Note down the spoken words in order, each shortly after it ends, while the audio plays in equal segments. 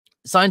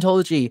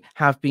Scientology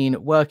have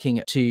been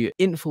working to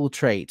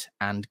infiltrate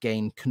and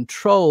gain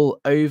control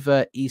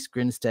over East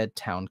Grinstead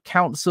Town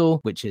Council,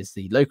 which is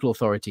the local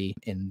authority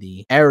in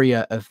the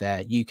area of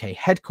their UK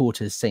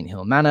headquarters, St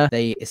Hill Manor.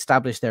 They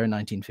established there in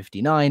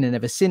 1959, and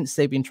ever since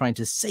they've been trying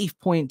to safe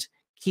point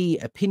key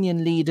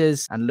opinion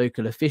leaders and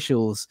local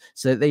officials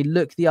so that they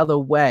look the other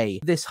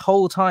way. This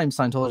whole time,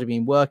 Scientology have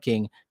been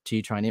working to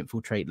try and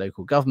infiltrate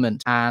local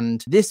government,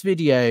 and this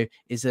video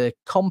is a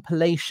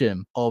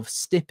compilation of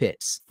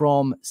snippets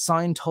from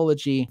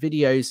Scientology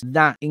videos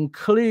that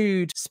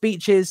include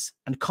speeches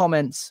and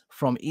comments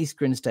from East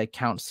Grinstead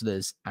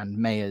councillors and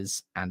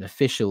mayors and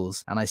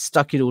officials, and I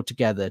stuck it all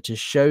together to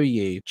show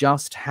you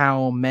just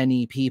how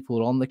many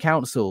people on the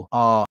council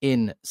are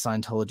in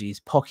Scientology's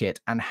pocket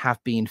and have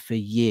been for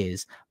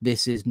years.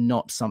 This is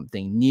not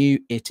something new.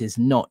 It is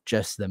not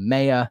just the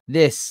mayor.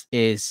 This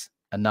is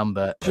a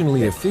number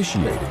originally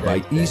officiated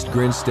by East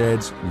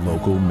Grinstead's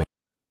local mayor.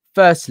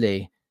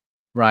 Firstly,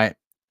 right,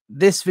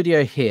 this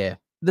video here,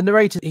 the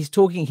narrator, he's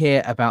talking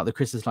here about the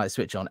Christmas light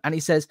switch on, and he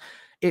says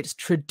it's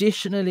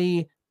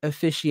traditionally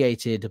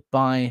officiated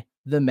by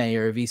the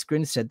mayor of East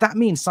Grinstead. That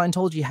means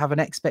Scientology have an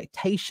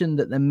expectation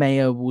that the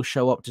mayor will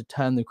show up to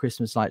turn the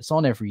Christmas lights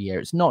on every year.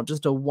 It's not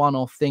just a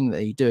one-off thing that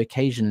they do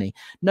occasionally.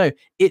 No,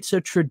 it's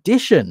a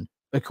tradition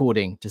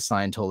according to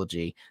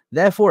Scientology.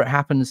 Therefore, it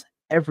happens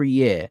every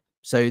year.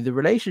 So the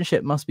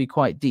relationship must be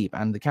quite deep,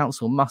 and the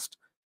council must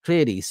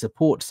clearly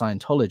support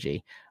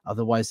Scientology.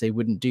 Otherwise, they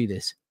wouldn't do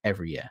this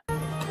every year.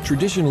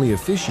 Traditionally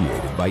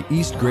officiated by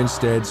East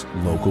Grinstead's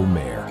local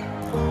mayor.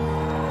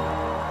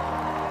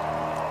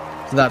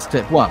 So that's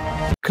clip one.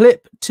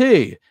 Clip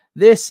two.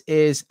 This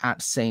is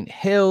at St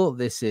Hill.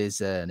 This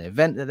is an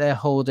event that they're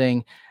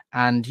holding,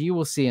 and you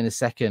will see in a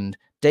second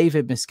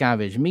David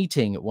Miscavige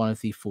meeting one of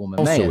the former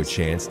mayors. Also a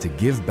chance to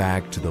give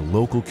back to the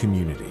local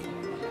community.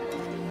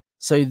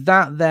 So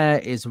that there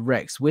is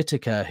Rex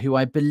Whitaker, who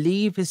I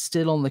believe is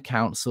still on the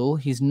council.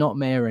 He's not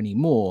mayor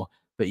anymore,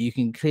 but you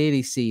can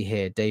clearly see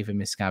here David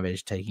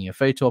Miscavige taking a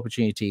photo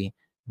opportunity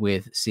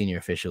with senior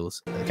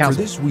officials at the council.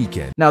 For this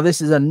weekend. Now,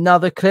 this is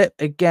another clip.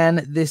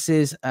 Again, this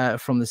is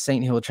from the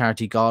St Hill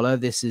Charity Gala.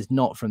 This is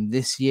not from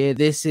this year.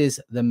 This is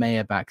the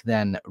mayor back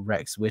then,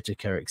 Rex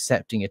Whitaker,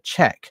 accepting a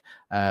check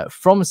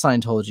from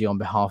Scientology on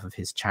behalf of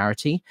his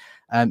charity.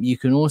 You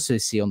can also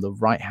see on the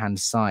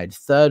right-hand side,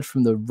 third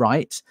from the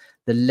right,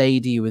 the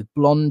lady with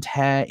blonde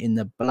hair in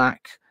the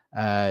black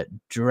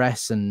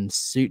dress and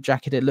suit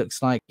jacket, it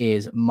looks like,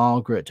 is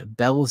Margaret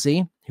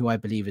Belsey, who I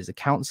believe is a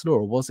councillor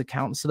or was a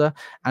councillor.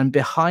 And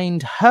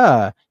behind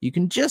her, you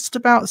can just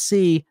about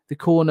see the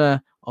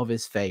corner of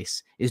his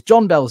face, is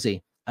John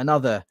Belsey,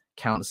 another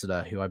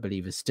councillor who I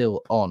believe is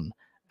still on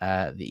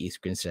the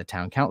East Grinstead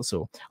Town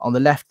Council. On the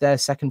left there,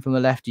 second from the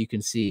left, you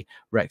can see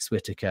Rex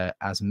Whitaker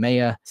as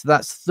mayor. So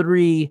that's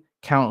three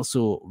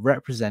council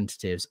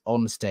representatives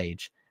on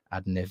stage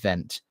at an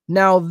event.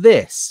 Now,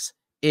 this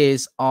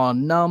is our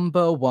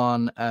number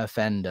one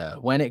offender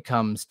when it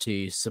comes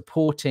to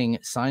supporting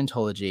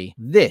Scientology.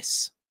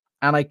 This,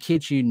 and I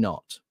kid you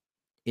not,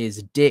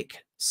 is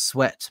Dick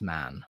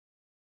Sweatman.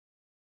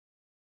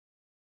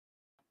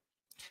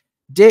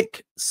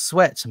 Dick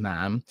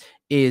Sweatman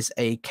is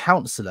a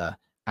councillor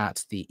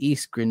at the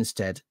East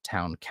Grinstead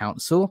Town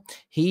Council.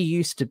 He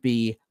used to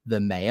be the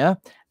mayor,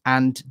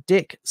 and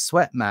Dick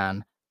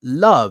Sweatman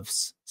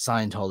loves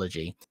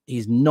Scientology.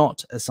 He's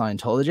not a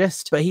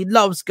Scientologist, but he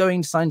loves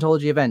going to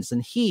Scientology events,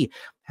 and he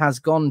has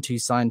gone to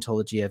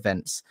Scientology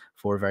events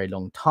for a very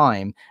long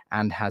time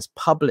and has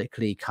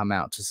publicly come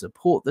out to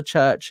support the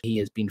church. He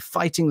has been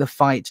fighting the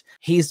fight.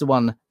 He's the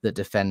one that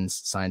defends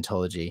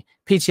Scientology.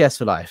 PTS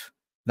for life.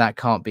 That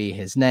can't be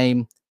his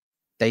name.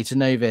 Data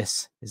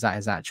Novis, is that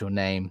his actual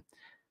name?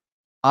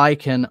 I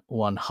can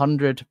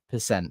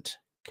 100%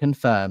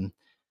 confirm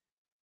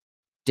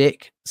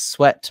Dick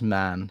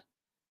Sweatman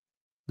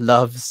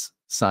loves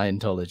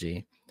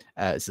Scientology.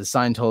 So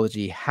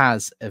Scientology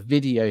has a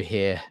video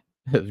here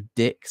of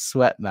Dick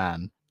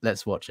Sweatman.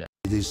 Let's watch it.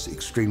 It is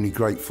extremely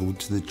grateful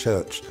to the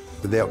church.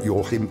 Without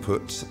your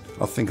input,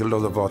 I think a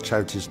lot of our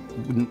charities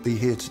wouldn't be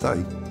here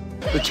today.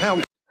 The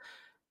town.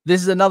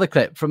 This is another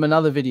clip from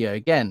another video.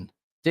 Again,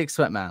 Dick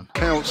Sweatman.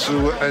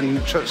 Council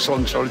and Church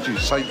Scientology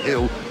St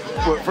Hill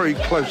work very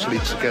closely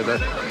together.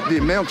 The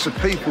amount of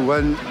people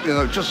and, you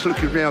know, just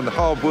looking around the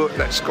hard work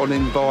that's gone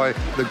in by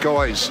the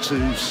guys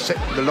to set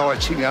the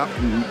lighting up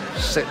and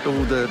set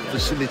all the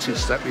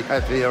facilities that we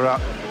have here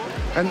up.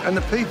 And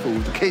the people,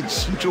 the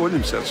kids enjoying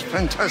themselves.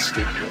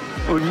 Fantastic.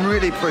 I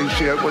really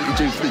appreciate what you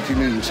do for the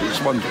community.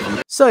 It's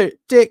wonderful. So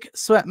Dick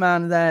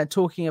Sweatman there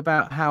talking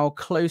about how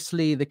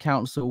closely the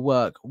council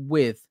work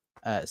with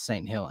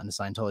St Hill and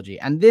Scientology.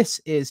 And this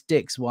is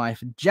Dick's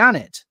wife,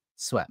 Janet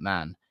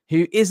Sweatman,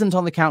 who isn't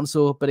on the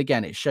council, but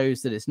again, it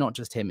shows that it's not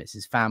just him, it's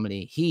his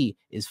family. He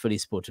is fully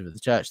supportive of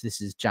the church.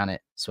 This is Janet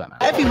Sweatman.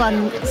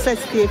 Everyone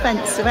says the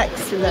events are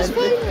excellent.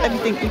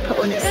 Everything we put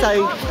on, it's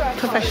so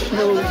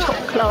professional, top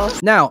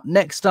class. Now,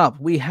 next up,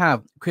 we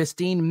have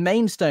Christine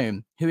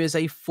Mainstone, who is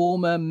a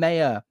former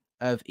mayor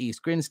of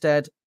East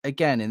Grinstead.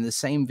 again in the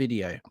same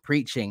video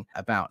preaching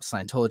about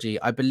Scientology.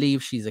 I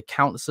believe she's a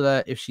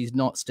councillor. If she's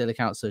not still a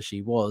councillor,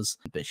 she was,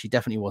 but she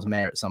definitely was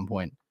mayor at some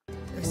point.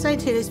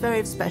 St Hill is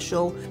very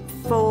special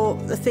for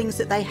the things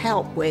that they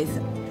help with.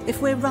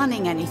 If we're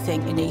running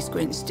anything in East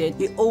Grinstead,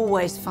 you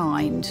always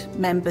find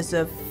members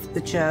of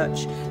the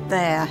church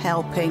there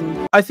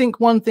helping. I think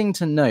one thing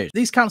to note,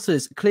 these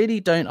councillors clearly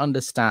don't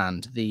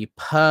understand the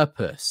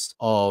purpose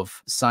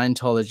of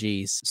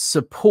Scientology's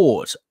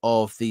support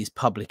of these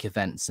public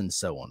events and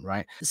so on,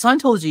 right?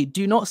 Scientology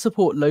do not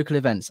support local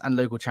events and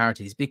local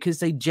charities because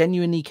they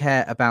genuinely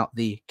care about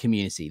the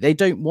community. They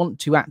don't want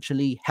to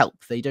actually help.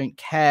 They don't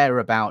care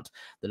about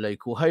the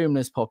local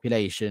homeless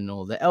population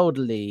or the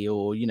elderly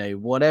or, you know,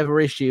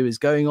 whatever issue is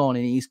going on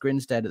in East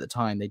Grinstead at the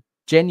time. They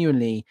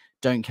genuinely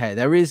don't care.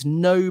 There is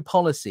no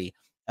policy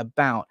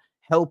about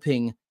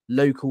helping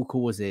local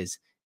causes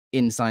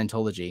in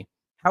Scientology.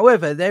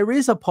 However, there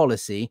is a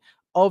policy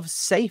of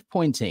safe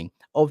pointing,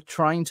 of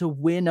trying to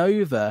win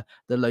over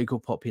the local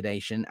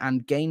population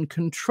and gain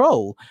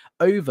control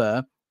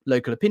over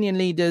local opinion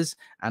leaders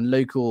and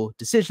local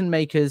decision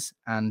makers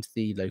and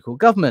the local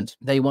government.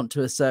 They want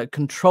to assert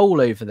control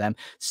over them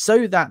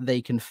so that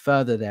they can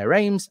further their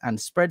aims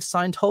and spread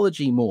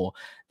Scientology more.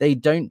 They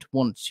don't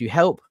want to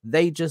help.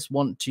 They just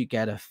want to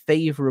get a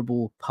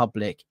favorable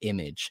public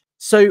image.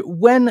 So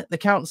when the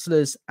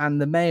councillors and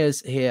the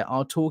mayors here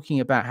are talking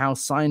about how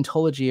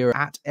Scientology are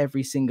at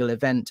every single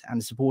event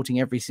and supporting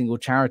every single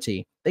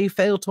charity, they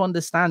fail to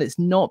understand it's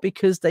not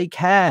because they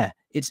care.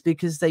 It's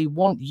because they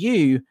want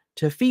you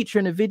to feature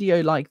in a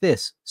video like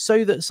this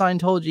so that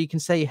Scientology can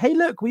say, hey,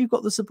 look, we've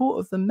got the support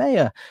of the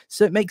mayor.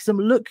 So it makes them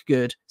look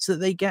good so that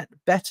they get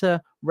better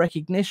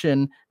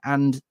recognition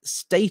and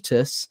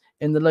status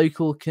in the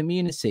local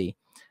community.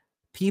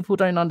 People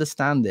don't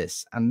understand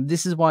this, and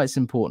this is why it's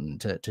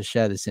important to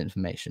share this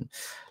information.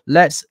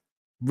 Let's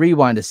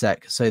rewind a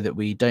sec so that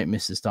we don't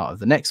miss the start of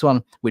the next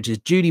one, which is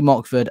Judy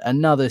Mockford,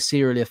 another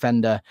serial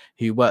offender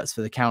who works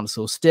for the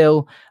council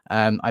still.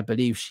 I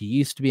believe she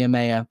used to be a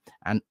mayor,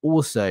 and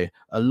also,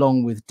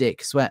 along with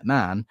Dick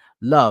Sweatman,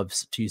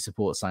 loves to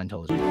support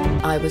Scientology.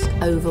 I was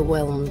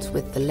overwhelmed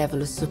with the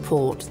level of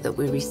support that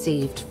we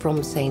received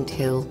from St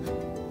Hill,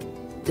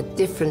 the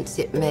difference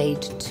it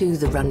made to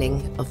the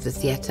running of the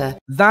theatre.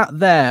 That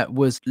there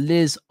was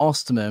Liz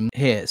Osterman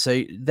here.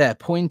 So they're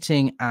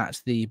pointing at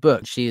the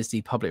book. She is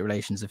the public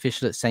relations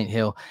official at St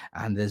Hill,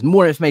 and there's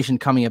more information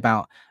coming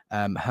about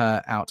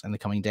her out in the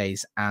coming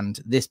days and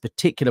this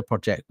particular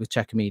project with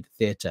Chequermead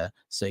Theatre.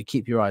 So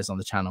keep your eyes on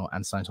the channel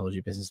and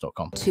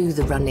Scientologybusiness.com. To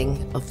the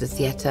running of the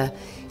theatre.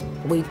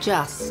 We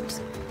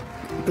just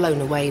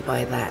blown away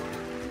by that.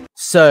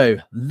 So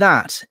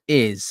that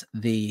is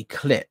the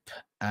clip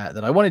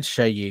that I wanted to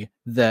show you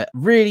that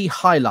really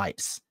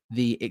highlights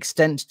the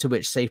extent to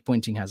which safe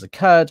pointing has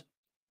occurred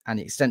and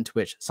the extent to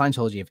which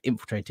Scientology have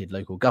infiltrated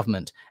local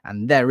government.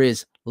 And there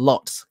is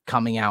lots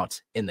coming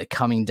out in the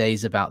coming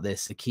days about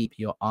this, so keep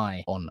your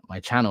eye on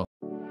my channel.